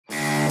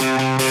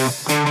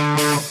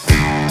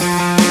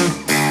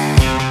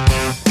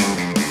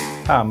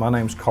Hi, my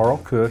name is Carl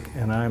Cook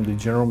and I am the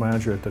General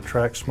Manager at the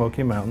track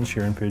Smoky Mountains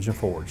here in Pigeon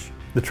Forge.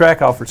 The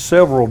track offers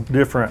several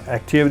different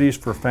activities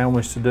for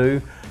families to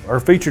do. Our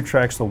featured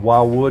track's the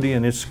Wild Woody,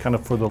 and it's kind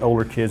of for the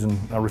older kids, and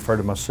I refer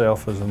to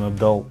myself as an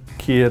adult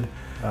kid.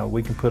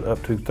 We can put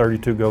up to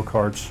 32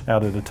 go-karts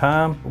out at a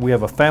time. We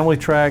have a family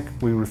track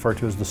we refer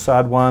to as the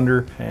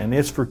Sidewinder, and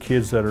it's for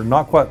kids that are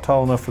not quite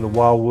tall enough for the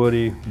Wild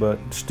Woody but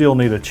still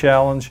need a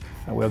challenge.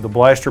 We have the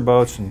blaster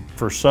boats, and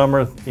for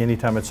summer,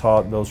 anytime it's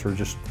hot, those are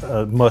just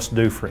a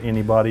must-do for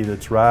anybody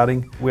that's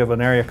riding. We have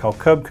an area called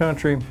Cub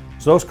Country.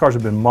 So those cars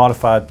have been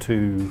modified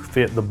to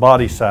fit the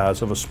body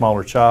size of a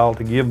smaller child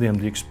to give them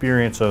the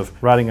experience of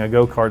riding a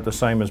go-kart the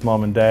same as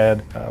mom and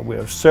dad. We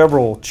have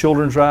several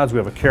children's rides. We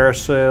have a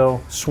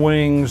carousel,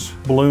 swings,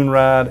 balloon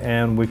ride,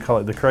 and we call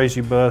it the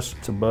Crazy Bus.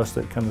 It's a bus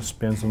that kind of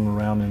spins them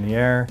around in the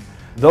air.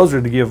 Those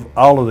are to give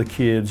all of the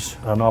kids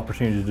an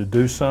opportunity to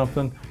do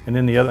something. And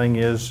then the other thing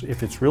is,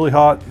 if it's really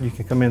hot, you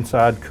can come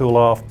inside, cool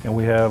off, and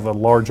we have a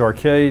large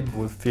arcade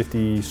with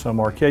 50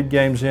 some arcade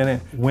games in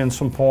it. Win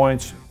some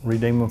points,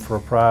 redeem them for a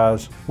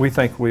prize. We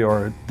think we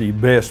are the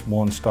best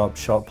one-stop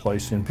shop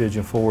place in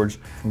Pigeon Forge,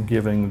 from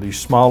giving the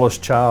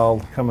smallest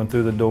child coming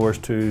through the doors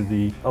to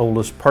the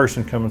oldest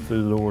person coming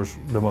through the doors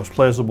the most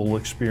pleasurable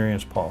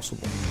experience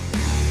possible.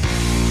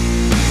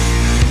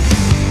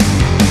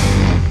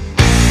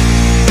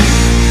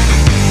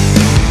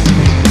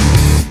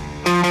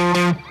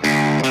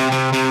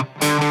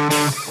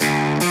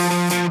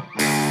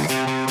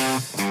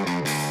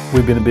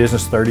 We've been in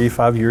business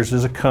 35 years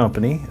as a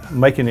company.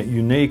 Making it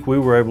unique, we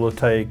were able to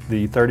take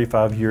the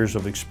 35 years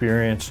of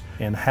experience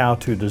in how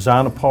to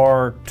design a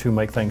park, to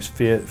make things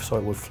fit so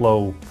it would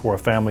flow for a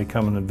family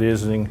coming and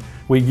visiting.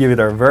 We give it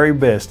our very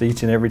best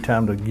each and every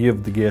time to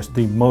give the guests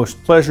the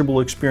most pleasurable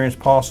experience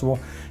possible.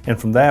 And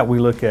from that, we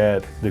look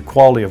at the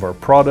quality of our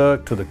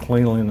product, to the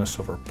cleanliness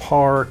of our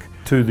park,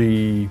 to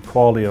the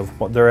quality of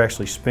what they're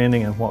actually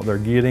spending and what they're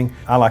getting.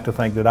 I like to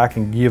think that I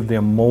can give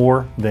them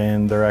more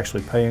than they're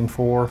actually paying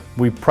for.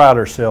 We pride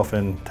ourselves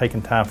in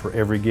taking time for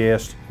every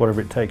guest,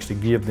 whatever it takes to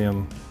give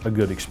them a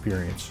good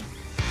experience.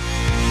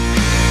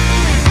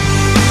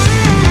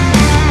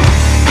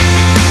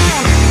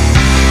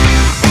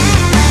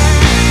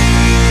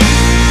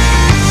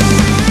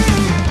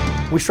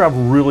 We strive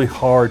really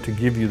hard to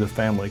give you the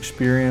family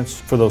experience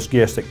for those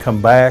guests that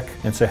come back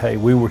and say, hey,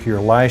 we were here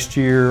last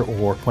year,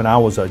 or when I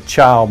was a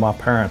child, my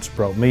parents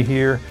brought me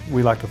here.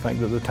 We like to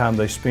think that the time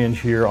they spend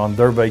here on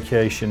their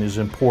vacation is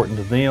important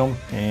to them,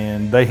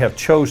 and they have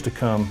chose to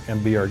come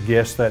and be our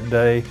guests that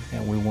day,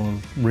 and we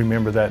want to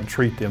remember that and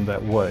treat them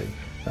that way.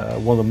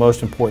 One of the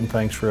most important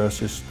things for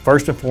us is,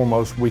 first and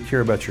foremost, we care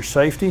about your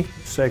safety.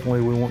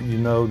 Secondly, we want you to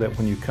know that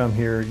when you come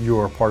here, you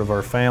are a part of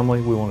our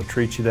family. We want to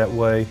treat you that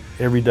way.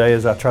 Every day,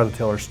 as I try to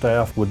tell our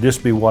staff, would this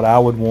be what I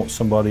would want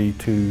somebody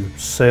to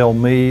sell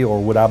me,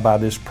 or would I buy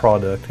this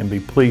product and be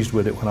pleased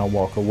with it when I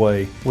walk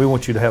away? We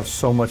want you to have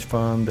so much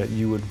fun that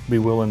you would be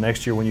willing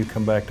next year when you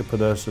come back to put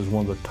us as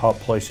one of the top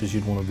places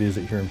you'd want to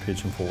visit here in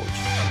Pigeon Forge.